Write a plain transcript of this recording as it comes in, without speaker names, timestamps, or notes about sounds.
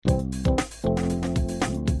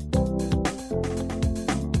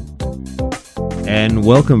And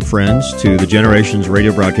welcome, friends, to the Generations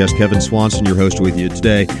radio broadcast. Kevin Swanson, your host, with you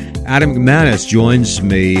today. Adam McManus joins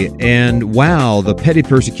me, and wow, the petty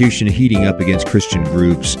persecution heating up against Christian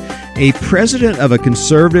groups. A president of a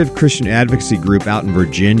conservative Christian advocacy group out in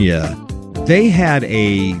Virginia, they had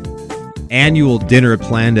a annual dinner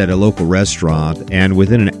planned at a local restaurant, and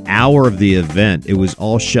within an hour of the event, it was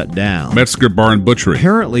all shut down. Metzger Bar and Butchery.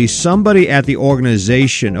 Apparently, somebody at the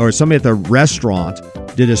organization, or somebody at the restaurant,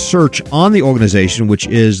 did a search on the organization, which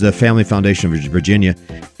is the Family Foundation of Virginia,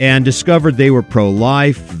 and discovered they were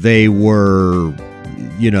pro-life, they were,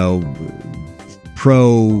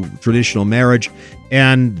 pro-traditional marriage,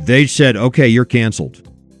 and they said, okay, you're canceled.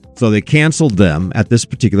 So they canceled them at this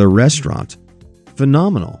particular restaurant.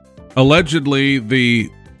 Phenomenal. Allegedly, the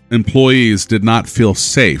employees did not feel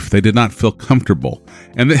safe. They did not feel comfortable.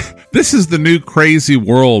 And this is the new crazy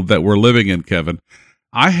world that we're living in, Kevin.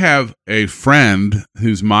 I have a friend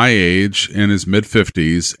who's my age, in his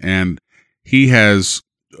mid-50s, and he has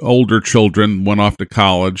older children, went off to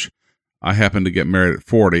college. I happened to get married at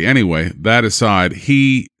 40. Anyway, that aside,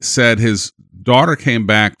 he said his daughter came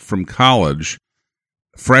back from college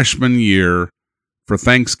freshman year for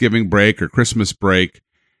Thanksgiving break or Christmas break,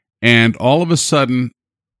 and all of a sudden,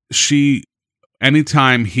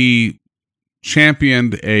 anytime he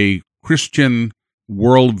championed a Christian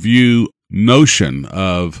worldview notion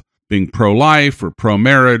of being pro-life or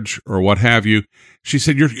pro-marriage or what have you, she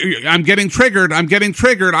said, I'm getting triggered.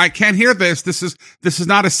 I can't hear this. This is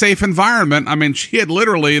not a safe environment. I mean, she had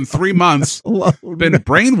literally in 3 months been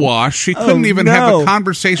brainwashed. She couldn't even have a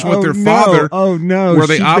conversation with her father. Where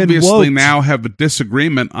they obviously now have a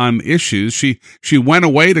disagreement on issues. She went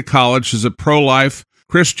away to college as a pro-life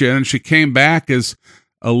Christian, and she came back as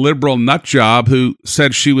a liberal nut job who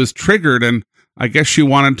said she was triggered, and I guess she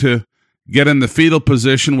wanted to get in the fetal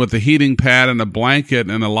position with a heating pad and a blanket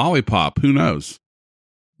and a lollipop. Who knows?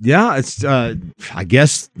 Yeah, it's I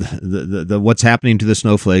guess the what's happening to the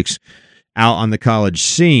snowflakes out on the college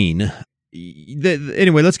scene.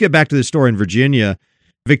 Anyway, let's get back to the story in Virginia.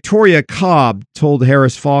 Victoria Cobb told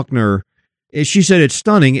Harris Faulkner, she said, it's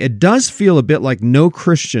stunning. It does feel a bit like no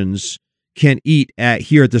Christians can eat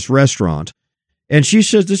here at this restaurant. And she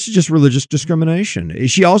says this is just religious discrimination.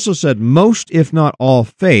 She also said most, if not all,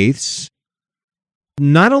 faiths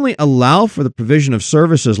not only allow for the provision of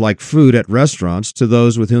services like food at restaurants to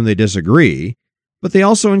those with whom they disagree, but they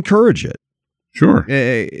also encourage it. Sure.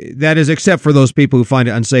 That is, except for those people who find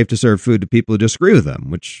it unsafe to serve food to people who disagree with them,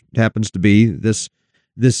 which happens to be this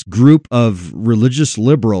group of religious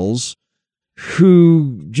liberals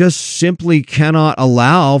who just simply cannot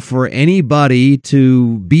allow for anybody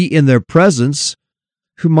to be in their presence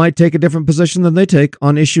who might take a different position than they take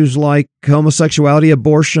on issues like homosexuality,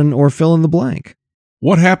 abortion, or fill in the blank.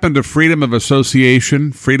 What happened to freedom of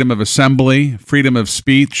association, freedom of assembly, freedom of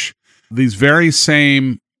speech? These very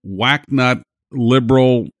same whacknut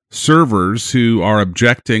liberal servers who are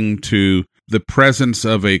objecting to the presence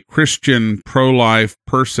of a Christian pro-life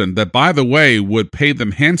person that, by the way, would pay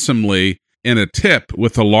them handsomely in a tip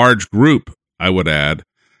with a large group, I would add.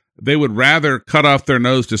 They would rather cut off their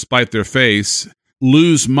nose to spite their face,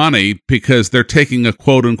 lose money because they're taking a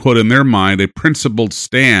quote-unquote, in their mind, a principled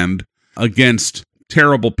stand against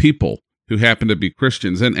terrible people who happen to be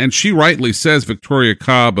Christians. And she rightly says, Victoria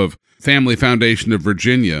Cobb of Family Foundation of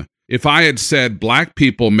Virginia, if I had said black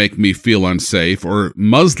people make me feel unsafe, or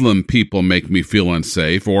Muslim people make me feel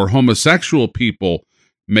unsafe, or homosexual people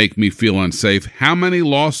make me feel unsafe, how many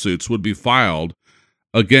lawsuits would be filed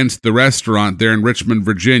against the restaurant there in Richmond,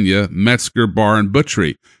 Virginia, Metzger Bar and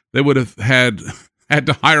Butchery? They would have had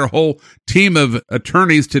to hire a whole team of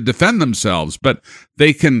attorneys to defend themselves, but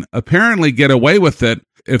they can apparently get away with it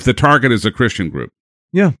if the target is a Christian group.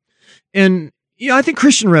 Yeah. And I think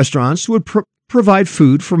Christian restaurants would provide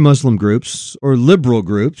food for Muslim groups or liberal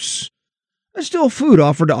groups. There's still food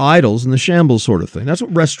offered to idols and the shambles sort of thing. That's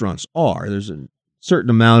what restaurants are. There's a certain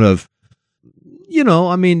amount of,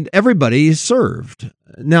 everybody is served.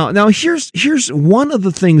 Now here's one of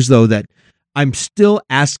the things, though, that I'm still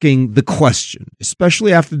asking the question,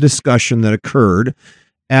 especially after the discussion that occurred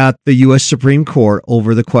at the U.S. Supreme Court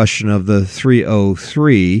over the question of the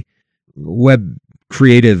 303 web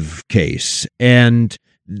creative case. And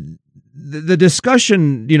the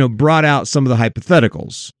discussion, brought out some of the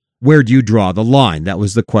hypotheticals. Where do you draw the line? That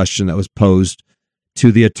was the question that was posed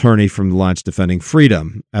to the attorney from the Alliance Defending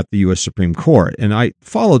Freedom at the U.S. Supreme Court. And I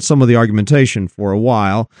followed some of the argumentation for a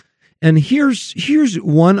while. And here's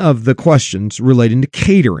one of the questions relating to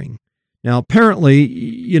catering. Now, apparently,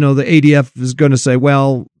 the ADF is going to say,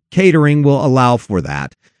 well, catering will allow for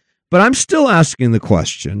that. But I'm still asking the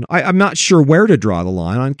question. I'm not sure where to draw the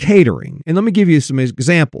line on catering. And let me give you some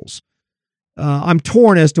examples. I'm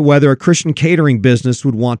torn as to whether a Christian catering business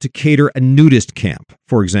would want to cater a nudist camp,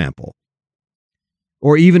 for example,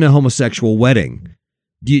 or even a homosexual wedding.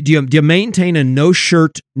 Do you maintain a no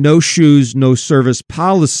shirt, no shoes, no service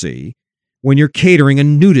policy when you're catering a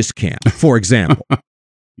nudist camp, for example?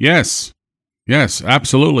 Yes,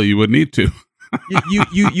 absolutely. You would need to.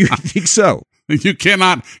 You think so? You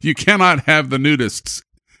cannot have the nudists.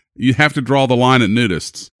 You have to draw the line at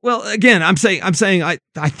nudists. Well, again, I'm saying I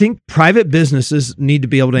think private businesses need to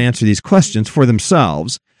be able to answer these questions for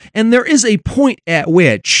themselves. And there is a point at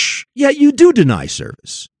which, you do deny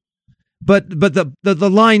service. But the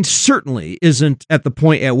line certainly isn't at the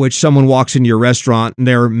point at which someone walks into your restaurant and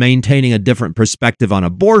they're maintaining a different perspective on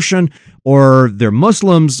abortion, or they're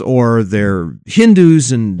Muslims, or they're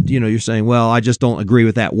Hindus, and you're saying, well, I just don't agree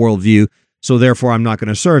with that worldview, so therefore I'm not going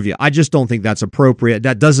to serve you. I just don't think that's appropriate.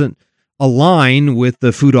 That doesn't align with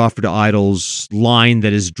the food offered to idols line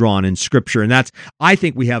that is drawn in Scripture, and I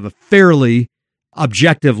think we have a fairly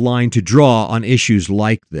objective line to draw on issues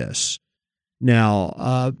like this.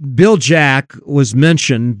 Now, Bill Jack was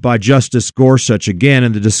mentioned by Justice Gorsuch again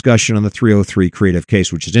in the discussion on the 303 creative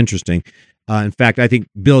case, which is interesting. In fact, I think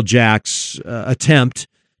Bill Jack's attempt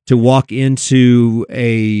to walk into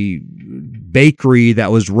a bakery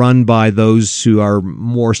that was run by those who are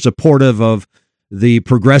more supportive of the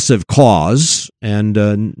progressive cause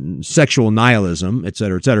and sexual nihilism, et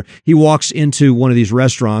cetera, et cetera. He walks into one of these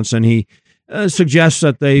restaurants and he suggests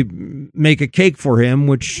that they make a cake for him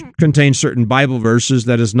which contains certain Bible verses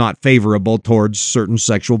that is not favorable towards certain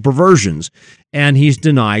sexual perversions, and he's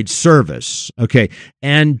denied service. Okay,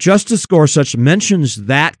 and Justice Gorsuch mentions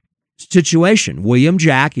that situation. William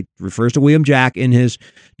Jack, he refers to William Jack in his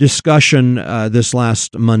discussion this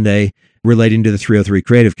last Monday relating to the 303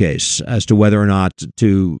 creative case as to whether or not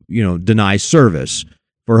to deny service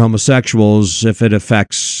for homosexuals if it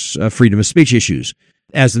affects freedom of speech issues,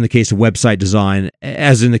 as in the case of website design,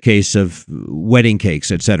 as in the case of wedding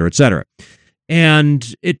cakes, et cetera, et cetera.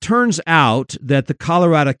 And it turns out that the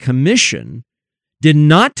Colorado Commission did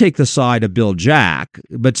not take the side of Bill Jack,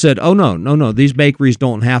 but said, oh, no, these bakeries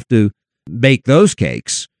don't have to bake those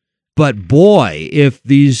cakes. But boy, if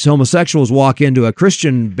these homosexuals walk into a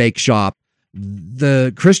Christian bake shop,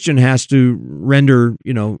 the Christian has to render,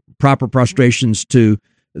 proper prostrations to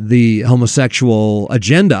the homosexual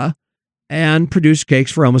agenda and produce cakes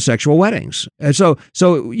for homosexual weddings. And so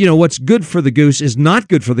what's good for the goose is not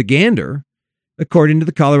good for the gander, according to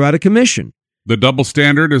the Colorado Commission. The double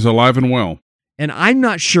standard is alive and well. And I'm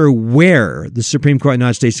not sure where the Supreme Court of the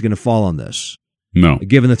United States is going to fall on this. No.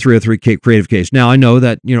 Given the 303 creative case. Now, I know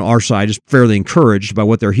that, our side is fairly encouraged by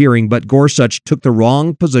what they're hearing, but Gorsuch took the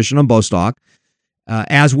wrong position on Bostock,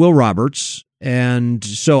 as will Roberts. And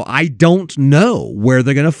so I don't know where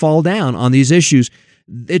they're going to fall down on these issues.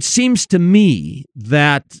 It seems to me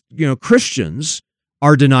that, Christians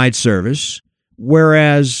are denied service,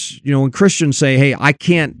 whereas, when Christians say, hey, I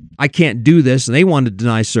can't do this, and they want to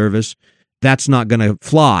deny service, that's not going to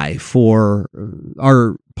fly for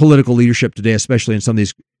our political leadership today, especially in some of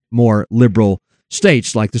these more liberal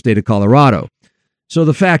states like the state of Colorado. So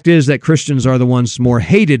the fact is that Christians are the ones more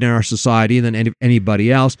hated in our society than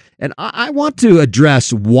anybody else. And I want to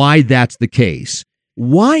address why that's the case.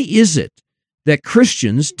 Why is it that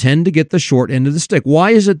Christians tend to get the short end of the stick? Why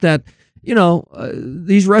is it that,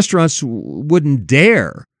 these restaurants wouldn't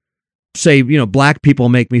dare say, black people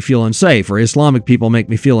make me feel unsafe, or Islamic people make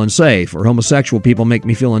me feel unsafe, or homosexual people make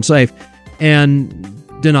me feel unsafe,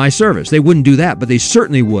 and deny service? They wouldn't do that, but they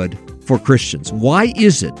certainly would for Christians. Why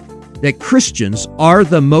is it that Christians are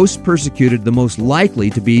the most persecuted, the most likely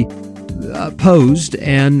to be opposed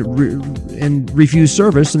and refuse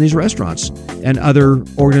service in these restaurants and other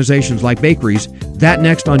organizations like bakeries? That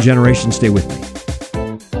next on Generation. Stay with me.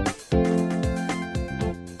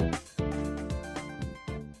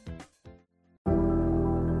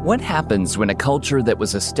 What happens when a culture that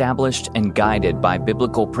was established and guided by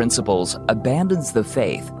biblical principles abandons the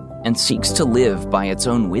faith and seeks to live by its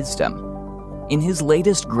own wisdom? In his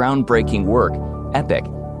latest groundbreaking work, Epic: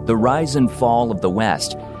 The Rise and Fall of the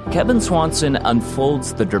West, Kevin Swanson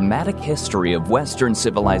unfolds the dramatic history of Western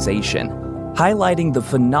civilization, highlighting the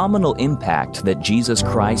phenomenal impact that Jesus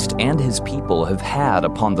Christ and his people have had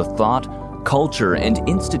upon the thought, culture, and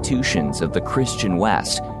institutions of the Christian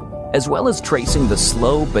West, as well as tracing the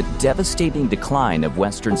slow but devastating decline of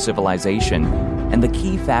Western civilization and the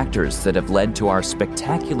key factors that have led to our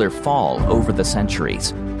spectacular fall over the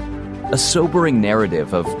centuries. A sobering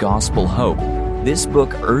narrative of gospel hope, this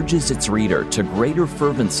book urges its reader to greater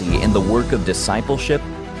fervency in the work of discipleship,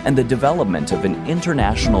 and the development of an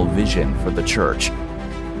international vision for the church.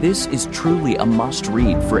 This is truly a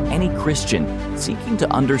must-read for any Christian seeking to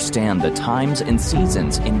understand the times and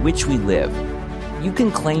seasons in which we live. You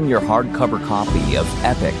can claim your hardcover copy of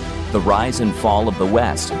Epic, The Rise and Fall of the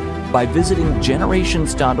West, by visiting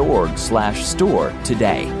generations.org/store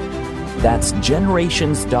today. That's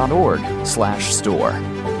generations.org/store.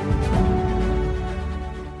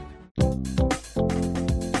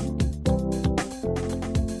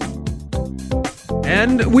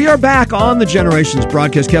 And we are back on the Generations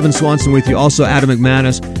broadcast. Kevin Swanson with you, also Adam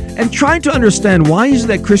McManus, and trying to understand why is it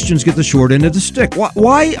that Christians get the short end of the stick?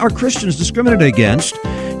 Why are Christians discriminated against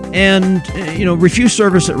and, refuse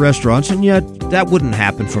service at restaurants, and yet that wouldn't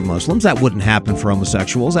happen for Muslims, that wouldn't happen for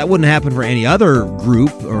homosexuals, that wouldn't happen for any other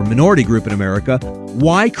group or minority group in America.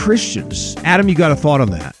 Why Christians? Adam, you got a thought on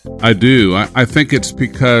that? I do. I think it's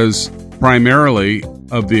because primarily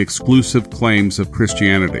of the exclusive claims of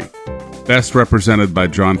Christianity. Best represented by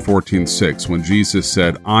John 14:6, when Jesus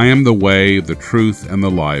said, "I am the way, the truth, and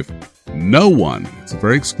the life. No one," it's a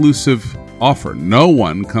very exclusive offer, "no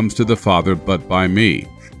one comes to the Father but by me."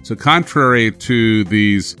 So contrary to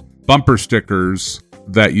these bumper stickers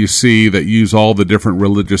that you see that use all the different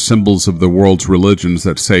religious symbols of the world's religions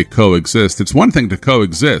that say coexist, it's one thing to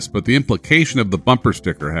coexist, but the implication of the bumper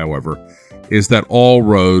sticker, however, is that all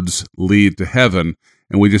roads lead to heaven,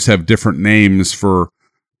 and we just have different names for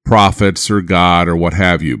prophets or God or what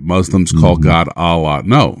have you. Muslims call God Allah.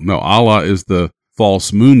 No, Allah is the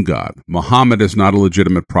false moon god. Muhammad is not a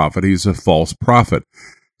legitimate prophet. He's a false prophet.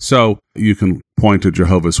 So you can point to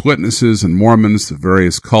Jehovah's Witnesses and Mormons, the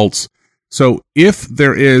various cults. So if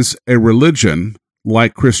there is a religion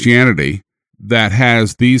like Christianity that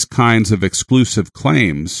has these kinds of exclusive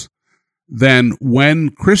claims, then when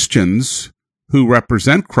Christians who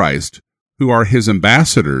represent Christ, who are his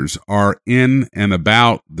ambassadors, are in and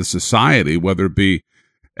about the society, whether it be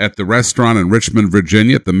at the restaurant in Richmond,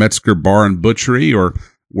 Virginia, at the Metzger Bar and Butchery, or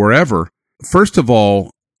wherever, first of all,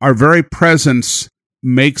 our very presence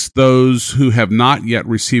makes those who have not yet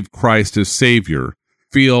received Christ as Savior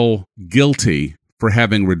feel guilty for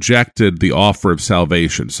having rejected the offer of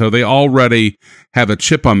salvation. So they already have a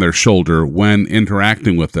chip on their shoulder when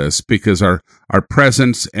interacting with us, because our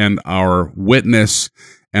presence and our witness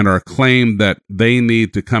and our claim that they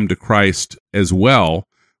need to come to Christ as well,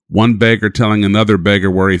 one beggar telling another beggar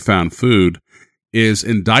where he found food, is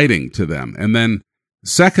indicting to them. And then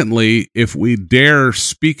secondly, if we dare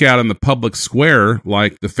speak out in the public square,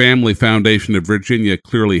 like the Family Foundation of Virginia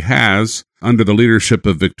clearly has, under the leadership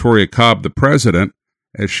of Victoria Cobb, the president,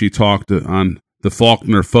 as she talked on the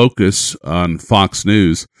Faulkner Focus on Fox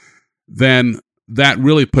News, then that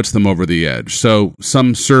really puts them over the edge. So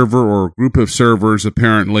some server or group of servers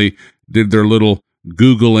apparently did their little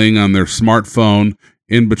Googling on their smartphone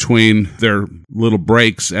in between their little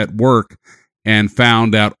breaks at work and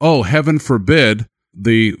found out, oh, heaven forbid,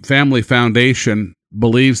 the Family Foundation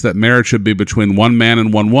believes that marriage should be between one man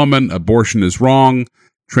and one woman. Abortion is wrong.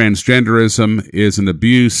 Transgenderism is an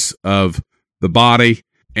abuse of the body.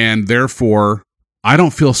 And therefore, I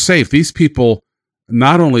don't feel safe. These people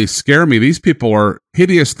not only scare me, these people are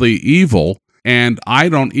hideously evil, and I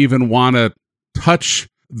don't even want to touch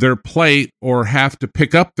their plate or have to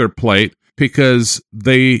pick up their plate because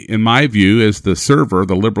they, in my view, as the server,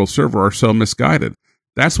 the liberal server, are so misguided.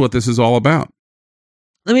 That's what this is all about.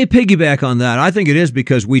 Let me piggyback on that. I think it is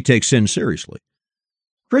because we take sin seriously.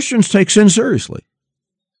 Christians take sin seriously.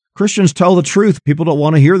 Christians tell the truth. People don't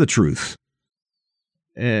want to hear the truth.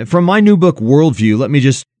 From my new book, Worldview, let me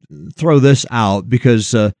just throw this out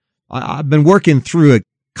because I've been working through a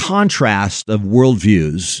contrast of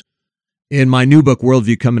worldviews in my new book,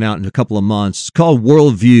 Worldview, coming out in a couple of months. It's called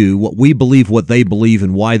Worldview, What We Believe, What They Believe,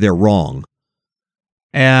 and Why They're Wrong.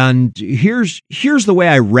 And here's the way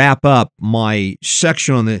I wrap up my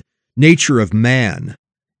section on the nature of man.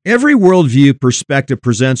 Every worldview perspective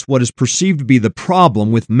presents what is perceived to be the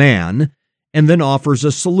problem with man and then offers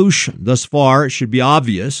a solution. Thus far, it should be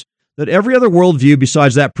obvious that every other worldview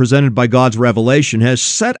besides that presented by God's revelation has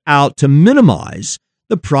set out to minimize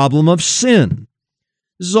the problem of sin.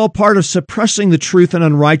 This is all part of suppressing the truth and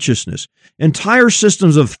unrighteousness. Entire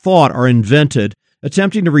systems of thought are invented,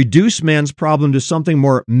 attempting to reduce man's problem to something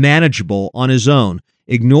more manageable on his own,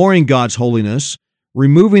 ignoring God's holiness,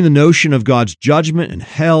 removing the notion of God's judgment and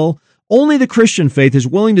hell. Only the Christian faith is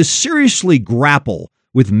willing to seriously grapple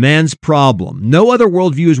with man's problem. No other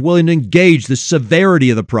worldview is willing to engage the severity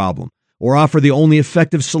of the problem or offer the only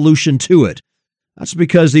effective solution to it. That's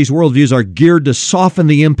because these worldviews are geared to soften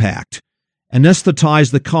the impact,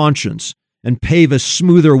 anesthetize the conscience, and pave a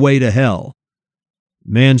smoother way to hell.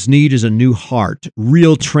 Man's need is a new heart,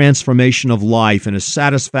 real transformation of life, and a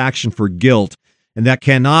satisfaction for guilt, and that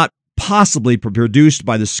cannot possibly be produced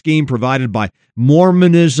by the scheme provided by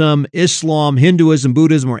Mormonism, Islam, Hinduism,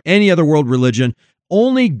 Buddhism, or any other world religion.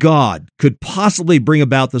 Only God could possibly bring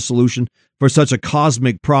about the solution for such a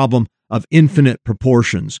cosmic problem of infinite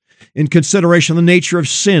proportions. In consideration of the nature of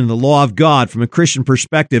sin, the law of God, from a Christian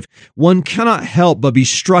perspective, one cannot help but be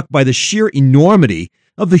struck by the sheer enormity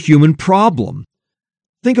of the human problem.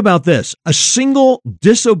 Think about this. A single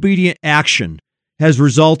disobedient action has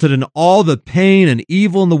resulted in all the pain and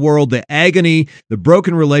evil in the world, the agony, the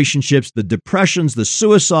broken relationships, the depressions, the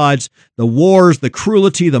suicides, the wars, the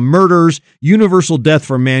cruelty, the murders, universal death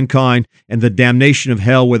for mankind, and the damnation of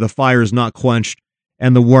hell where the fire is not quenched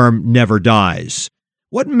and the worm never dies.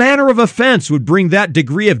 What manner of offense would bring that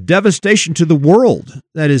degree of devastation to the world?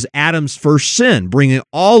 That is Adam's first sin, bringing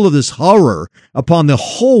all of this horror upon the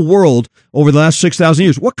whole world over the last 6,000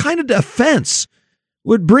 years. What kind of offense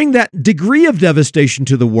would bring that degree of devastation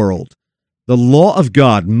to the world? The law of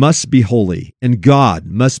God must be holy, and God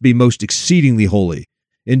must be most exceedingly holy.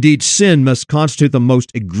 Indeed, sin must constitute the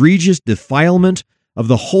most egregious defilement of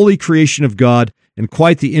the holy creation of God, and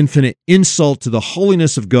quite the infinite insult to the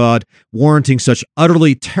holiness of God, warranting such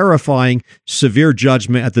utterly terrifying, severe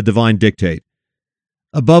judgment at the divine dictate.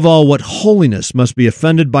 Above all, what holiness must be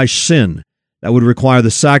offended by sin that would require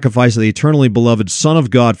the sacrifice of the eternally beloved Son of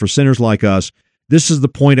God for sinners like us? This is the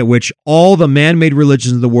point at which all the man-made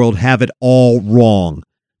religions of the world have it all wrong.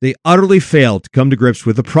 They utterly fail to come to grips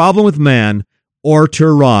with the problem with man or to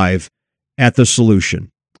arrive at the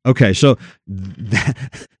solution. Okay, so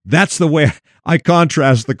that's the way I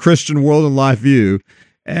contrast the Christian world and life view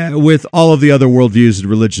with all of the other worldviews and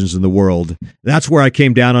religions in the world. That's where I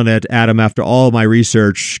came down on it, Adam, after all of my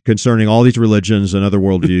research concerning all these religions and other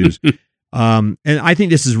worldviews. And I think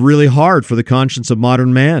this is really hard for the conscience of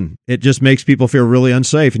modern man. It just makes people feel really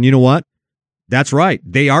unsafe. And you know what? That's right.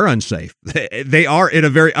 They are unsafe. They are in a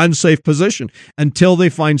very unsafe position until they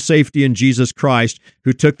find safety in Jesus Christ,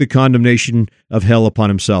 who took the condemnation of hell upon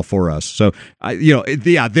himself for us. So,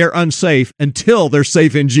 they're unsafe until they're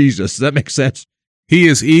safe in Jesus. Does that make sense? He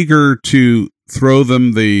is eager to throw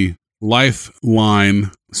them the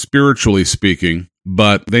lifeline, spiritually speaking,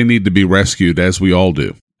 but they need to be rescued, as we all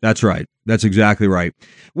do. That's right. That's exactly right.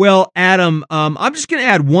 Well, Adam, I'm just going to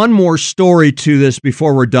add one more story to this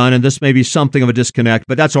before we're done, and this may be something of a disconnect,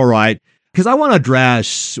 but that's all right, because I want to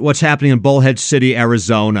address what's happening in Bullhead City,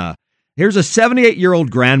 Arizona. Here's a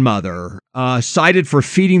 78-year-old grandmother cited for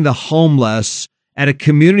feeding the homeless at a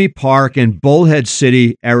community park in Bullhead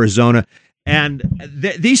City, Arizona. And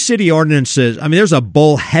these city ordinances, I mean, there's a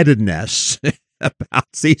bullheadedness about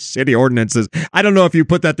these city ordinances. I don't know if you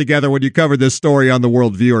put that together when you covered this story on the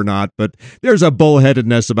Worldview or not, but there's a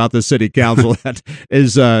bullheadedness about the city council that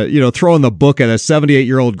is, throwing the book at a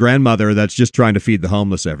 78-year-old grandmother that's just trying to feed the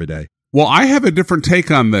homeless every day. Well, I have a different take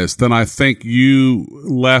on this than I think you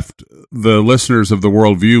left the listeners of the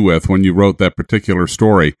Worldview with when you wrote that particular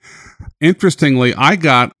story. Interestingly, I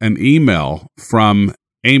got an email from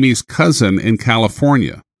Amy's cousin in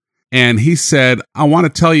California, and he said, I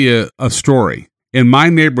want to tell you a story. In my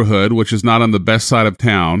neighborhood, which is not on the best side of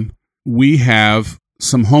town, we have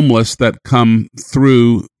some homeless that come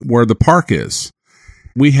through where the park is.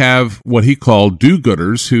 We have what he called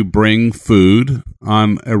do-gooders who bring food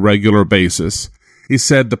on a regular basis. He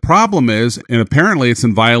said the problem is, and apparently it's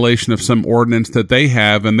in violation of some ordinance that they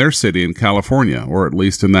have in their city in California, or at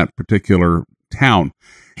least in that particular town.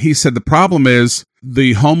 He said the problem is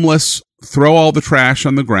the homeless throw all the trash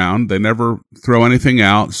on the ground. They never throw anything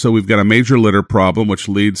out. So we've got a major litter problem, which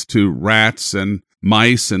leads to rats and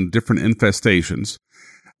mice and different infestations.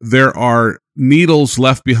 There are needles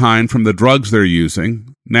left behind from the drugs they're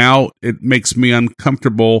using. Now it makes me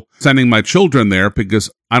uncomfortable sending my children there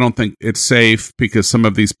because I don't think it's safe, because some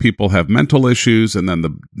of these people have mental issues, and then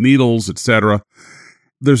the needles, etc.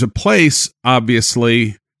 There's a place,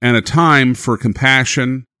 obviously, and a time for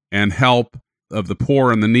compassion and help of the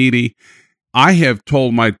poor and the needy. I have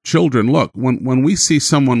told my children, look, when we see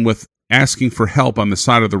someone with asking for help on the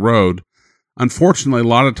side of the road, unfortunately, a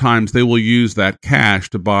lot of times they will use that cash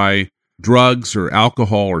to buy drugs or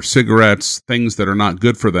alcohol or cigarettes, things that are not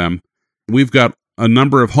good for them. We've got a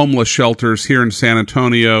number of homeless shelters here in San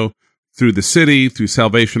Antonio, through the city, through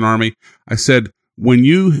Salvation Army. I said, when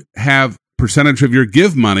you have percentage of your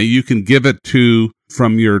give money, you can give it to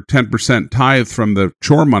from your 10% tithe from the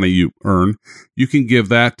chore money you earn. You can give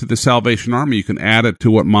that to the Salvation Army. You can add it to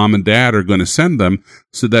what mom and dad are going to send them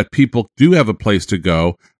so that people do have a place to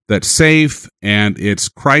go that's safe and it's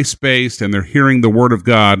Christ-based and they're hearing the Word of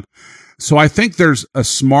God. So I think there's a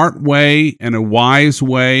smart way and a wise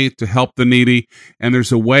way to help the needy, and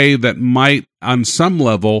there's a way that might, on some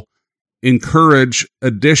level, encourage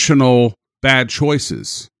additional bad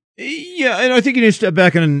choices. Yeah, and I think you need to step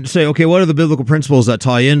back and say, okay, what are the biblical principles that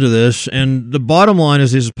tie into this? And the bottom line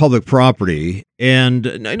is public property.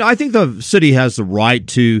 And I think the city has the right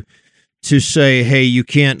to say, hey, you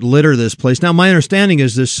can't litter this place. Now, my understanding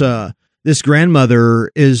is this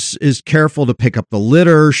grandmother is careful to pick up the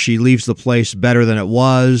litter. She leaves the place better than it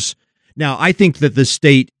was. Now, I think that the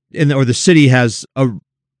state or the city has a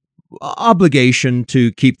obligation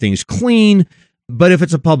to keep things clean. But if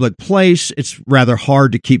it's a public place, it's rather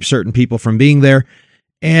hard to keep certain people from being there.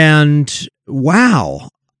 And wow,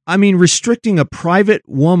 I mean, restricting a private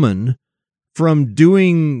woman from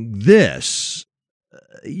doing this,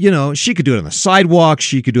 she could do it on the sidewalk.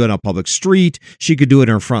 She could do it on a public street. She could do it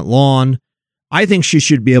in her front lawn. I think she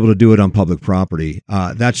should be able to do it on public property.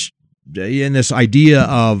 That's in this idea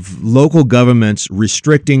of local governments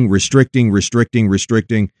restricting.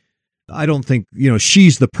 I don't think,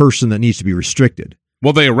 she's the person that needs to be restricted.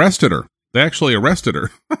 Well, they arrested her. They actually arrested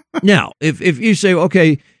her. Now, if you say,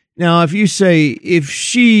 okay, if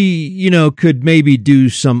she, could maybe do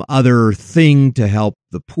some other thing to help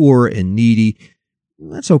the poor and needy,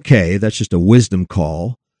 that's okay. That's just a wisdom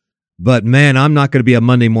call. But man, I'm not going to be a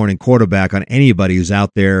Monday morning quarterback on anybody who's out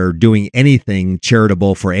there doing anything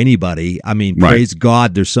charitable for anybody. I mean, Praise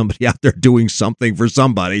God, there's somebody out there doing something for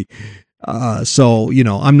somebody. So,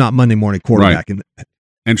 I'm not Monday morning quarterbacking. Right.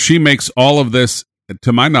 And she makes all of this,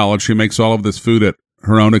 to my knowledge, she makes all of this food at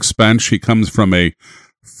her own expense. She comes from a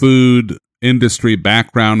food industry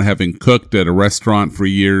background, having cooked at a restaurant for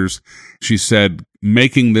years. She said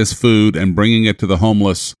making this food and bringing it to the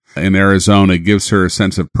homeless in Arizona gives her a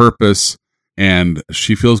sense of purpose, and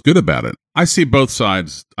she feels good about it. I see both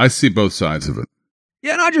sides. of it.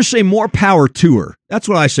 Yeah, and I just say more power to her. That's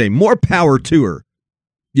what I say. More power to her.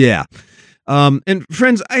 Yeah. And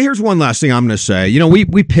friends, here's one last thing I'm going to say.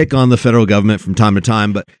 We pick on the federal government from time to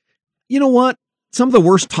time, but you know what? Some of the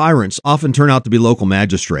worst tyrants often turn out to be local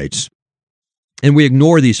magistrates. And we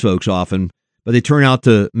ignore these folks often, but they turn out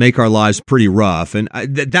to make our lives pretty rough. And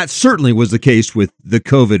that certainly was the case with the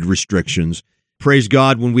COVID restrictions. Praise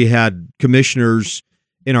God, when we had commissioners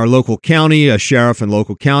in our local county, a sheriff in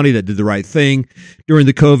local county that did the right thing during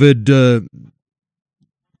the COVID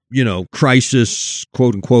crisis,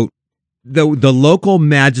 quote unquote. The local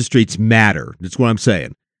magistrates matter. That's what I'm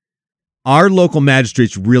saying. Our local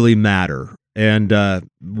magistrates really matter. And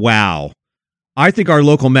wow, I think our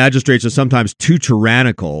local magistrates are sometimes too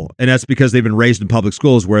tyrannical, and that's because they've been raised in public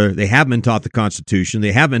schools where they haven't been taught the Constitution.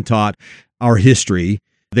 They haven't been taught our history.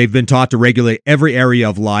 They've been taught to regulate every area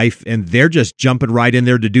of life, and they're just jumping right in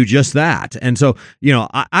there to do just that. And so,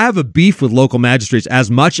 I have a beef with local magistrates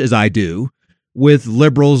as much as I do with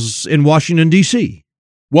liberals in Washington, D.C.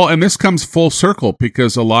 Well, and this comes full circle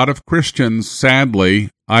because a lot of Christians, sadly,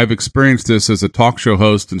 I've experienced this as a talk show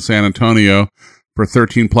host in San Antonio for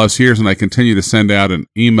 13 plus years, and I continue to send out an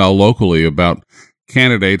email locally about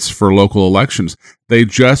candidates for local elections. They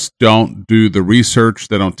just don't do the research.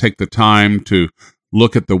 They don't take the time to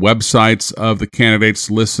look at the websites of the candidates,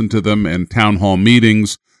 listen to them in town hall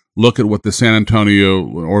meetings, look at what the San Antonio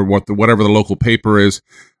or whatever the local paper is,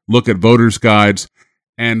 look at voters' guides.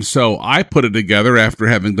 And so I put it together after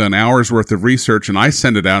having done hours worth of research, and I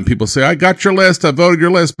send it out, and people say, I got your list, I voted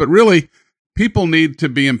your list. But really, people need to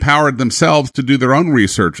be empowered themselves to do their own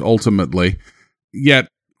research ultimately. Yet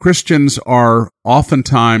Christians are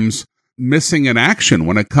oftentimes missing in action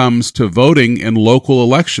when it comes to voting in local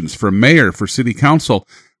elections for mayor, for city council.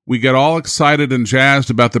 We get all excited and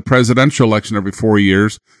jazzed about the presidential election every 4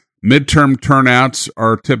 years. Midterm turnouts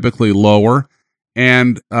are typically lower,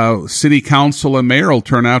 and city council and mayoral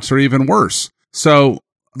turnouts are even worse. So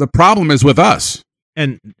the problem is with us.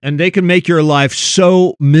 And they can make your life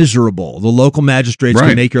so miserable. The local magistrates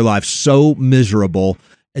can make your life so miserable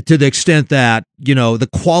to the extent that, the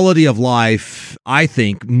quality of life, I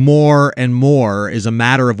think, more and more is a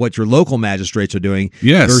matter of what your local magistrates are doing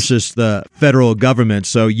versus the federal government.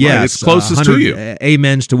 So, yes, it's closest to you.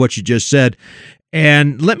 Amens to what you just said.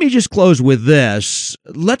 And let me just close with this.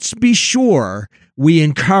 Let's be sure we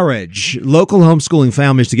encourage local homeschooling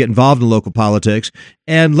families to get involved in local politics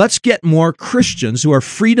And let's get more Christians who are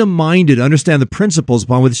freedom-minded, understand the principles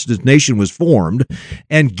upon which this nation was formed,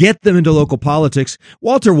 and get them into local politics.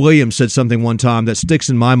 Walter Williams said something one time that sticks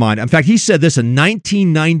in my mind. In fact, he said this in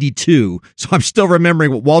 1992, so I'm still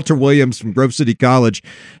remembering what Walter Williams from Grove City College,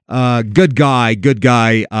 good guy.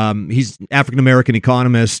 He's an African-American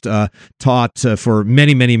economist, taught for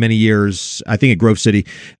many, many, many years, I think at Grove City.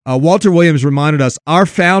 Walter Williams reminded us, our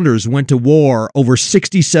founders went to war over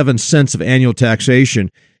 67 cents of annual taxation.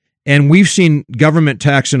 And we've seen government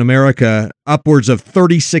tax in America upwards of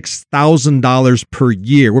 $36,000 per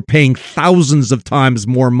year. We're paying thousands of times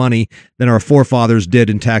more money than our forefathers did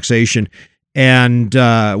in taxation. And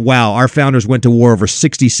wow, our founders went to war over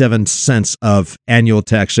 67 cents of annual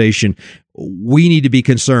taxation. We need to be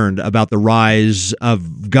concerned about the rise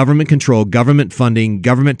of government control, government funding,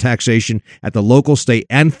 government taxation at the local, state,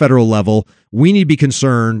 and federal level. We need to be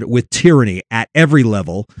concerned with tyranny at every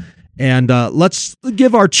level. And let's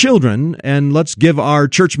give our children and let's give our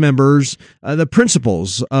church members the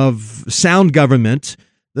principles of sound government,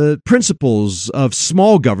 the principles of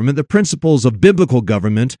small government, the principles of biblical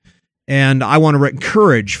government. And I want to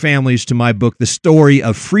encourage families to my book, The Story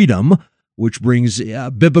of Freedom, which brings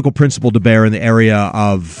biblical principle to bear in the area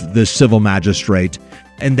of the civil magistrate.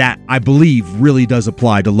 And that, I believe, really does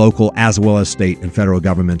apply to local as well as state and federal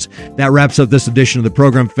governments. That wraps up this edition of the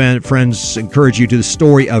program. Friends, encourage you to The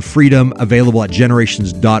Story of Freedom, available at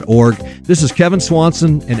generations.org. This is Kevin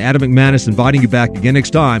Swanson and Adam McManus inviting you back again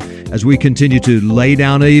next time as we continue to lay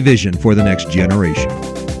down a vision for the next generation.